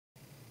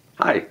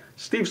Hi,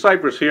 Steve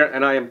Sipress here,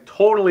 and I am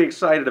totally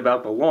excited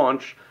about the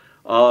launch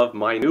of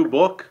my new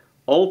book,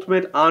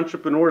 Ultimate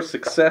Entrepreneur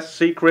Success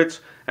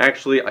Secrets.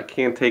 Actually, I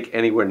can't take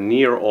anywhere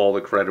near all the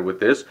credit with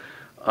this.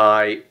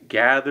 I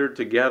gathered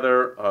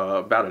together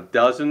about a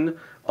dozen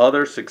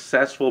other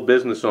successful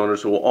business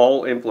owners who will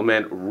all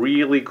implement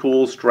really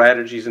cool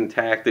strategies and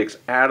tactics,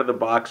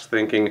 out-of-the-box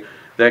thinking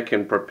that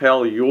can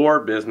propel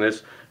your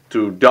business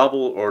to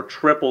double or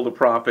triple the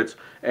profits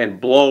and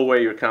blow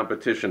away your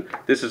competition.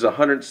 This is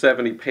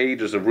 170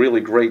 pages of really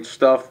great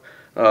stuff.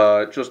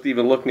 Just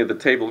even looking at the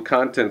table of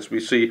contents, we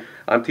see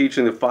I'm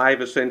teaching the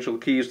 5 essential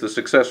keys to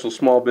successful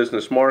small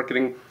business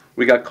marketing.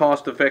 We got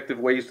cost-effective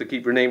ways to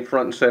keep your name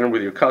front and center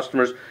with your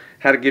customers,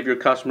 how to give your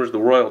customers the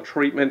royal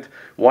treatment,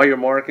 why your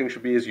marketing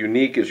should be as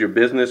unique as your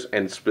business,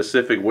 and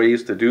specific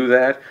ways to do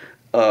that.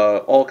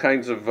 All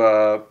kinds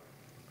of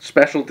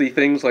specialty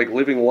things like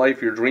living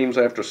life your dreams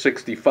after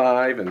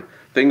 65, and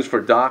things for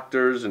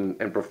doctors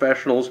and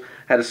professionals,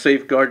 how to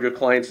safeguard your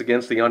clients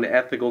against the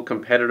unethical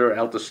competitor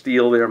out to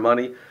steal their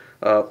money.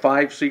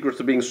 5 secrets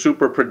to being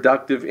super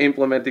productive,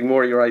 implementing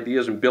more of your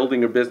ideas and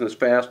building your business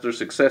faster.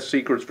 Success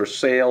secrets for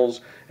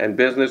sales and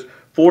business.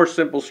 4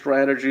 simple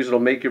strategies that'll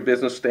make your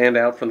business stand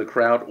out from the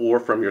crowd or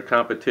from your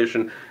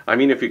competition. I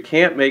mean, if you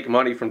can't make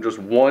money from just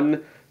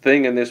one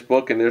thing in this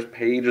book, and there's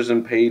pages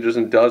and pages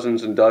and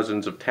dozens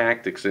of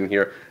tactics in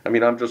here. I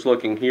mean, I'm just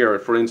looking here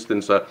at, for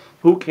instance,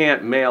 who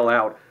can't mail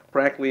out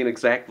practically an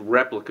exact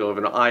replica of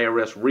an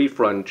IRS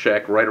refund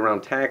check right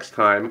around tax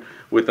time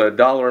with a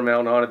dollar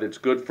amount on it that's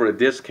good for a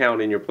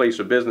discount in your place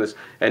of business,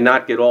 and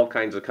not get all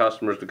kinds of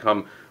customers to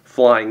come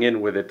flying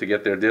in with it to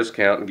get their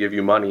discount and give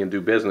you money and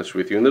do business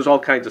with you. And there's all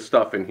kinds of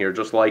stuff in here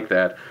just like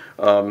that.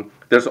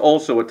 There's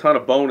also a ton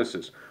of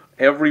bonuses.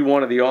 Every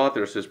one of the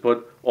authors has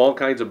put all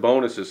kinds of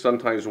bonuses,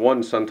 sometimes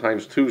 1,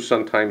 sometimes 2,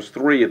 sometimes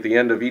 3 at the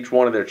end of each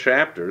one of their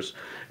chapters,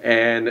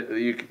 and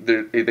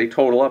they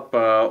total up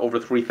over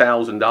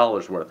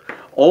 $3,000 worth.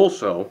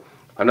 Also,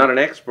 I'm not an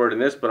expert in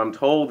this, but I'm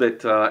told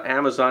that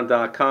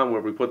Amazon.com,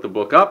 where we put the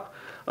book up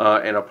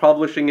and are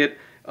publishing it,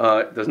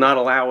 does not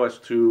allow us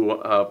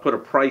to put a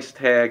price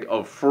tag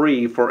of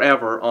free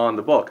forever on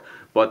the book,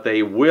 but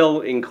they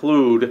will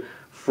include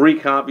free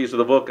copies of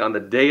the book on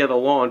the day of the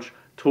launch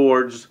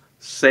towards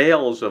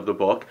sales of the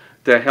book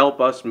to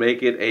help us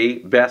make it a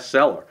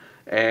bestseller.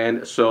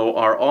 And so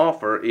our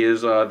offer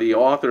is the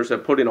authors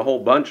have put in a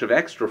whole bunch of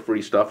extra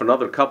free stuff,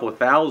 another couple of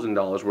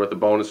 $1,000s worth of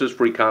bonuses,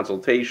 free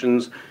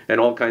consultations, and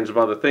all kinds of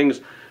other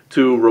things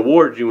to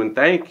reward you and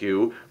thank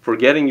you for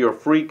getting your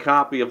free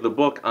copy of the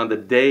book on the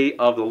day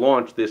of the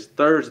launch, this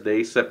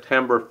Thursday,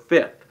 September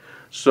 5th.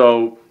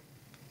 So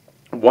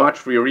watch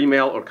for your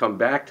email or come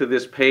back to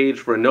this page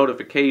for a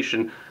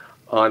notification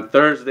on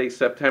Thursday,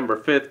 September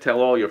 5th.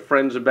 Tell all your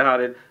friends about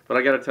it. But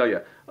I got to tell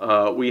you,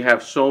 we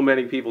have so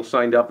many people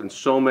signed up and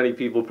so many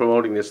people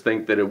promoting this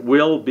thing that it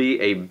will be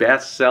a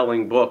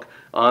best-selling book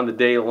on the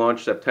day of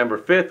launch, September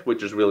 5th,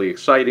 which is really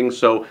exciting.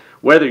 So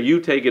whether you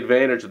take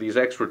advantage of these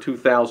extra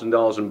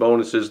 $2,000 in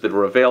bonuses that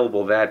are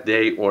available that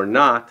day or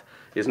not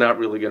is not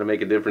really going to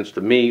make a difference to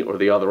me or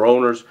the other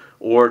owners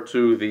or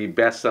to the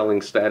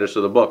best-selling status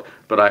of the book.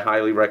 But I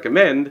highly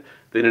recommend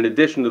that in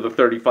addition to the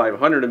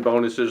 $3,500 in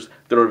bonuses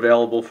that are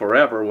available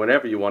forever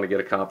whenever you want to get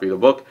a copy of the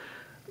book,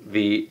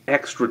 the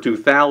extra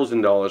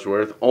 $2,000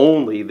 worth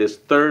only this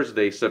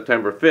Thursday,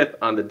 September 5th,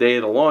 on the day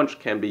of the launch,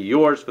 can be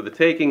yours for the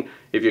taking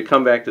if you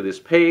come back to this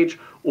page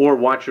or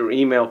watch your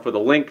email for the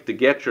link to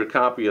get your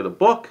copy of the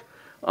book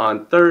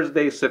on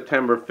Thursday,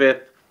 September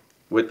 5th,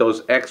 with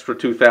those extra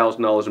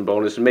 $2,000 in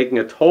bonus, and making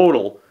a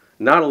total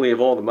not only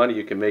of all the money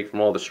you can make from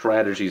all the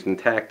strategies and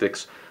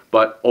tactics,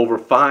 but over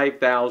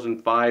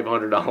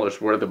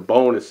 $5,500 worth of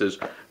bonuses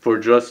for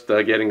just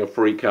getting a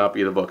free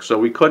copy of the book. So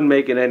we couldn't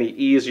make it any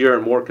easier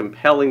and more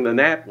compelling than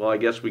that. Well, I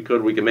guess we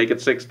could. We can make it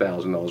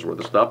 $6,000 worth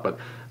of stuff, but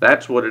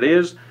that's what it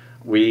is.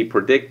 We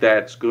predict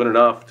that's good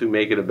enough to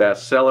make it a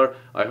bestseller.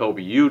 I hope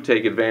you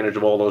take advantage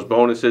of all those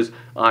bonuses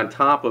on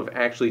top of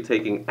actually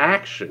taking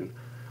action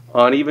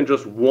on even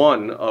just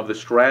one of the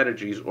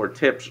strategies or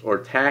tips or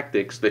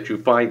tactics that you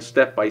find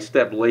step by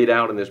step laid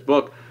out in this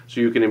book, so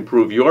you can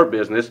improve your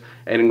business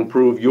and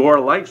improve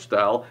your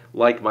lifestyle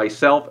like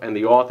myself and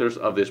the authors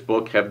of this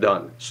book have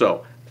done.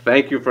 So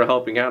thank you for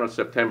helping out on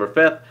September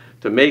 5th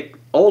to make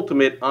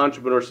Ultimate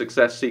Entrepreneur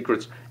Success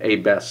Secrets a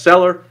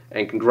bestseller,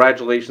 and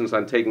congratulations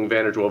on taking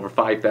advantage of over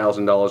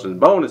 $5,000 in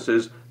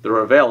bonuses that are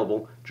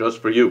available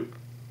just for you.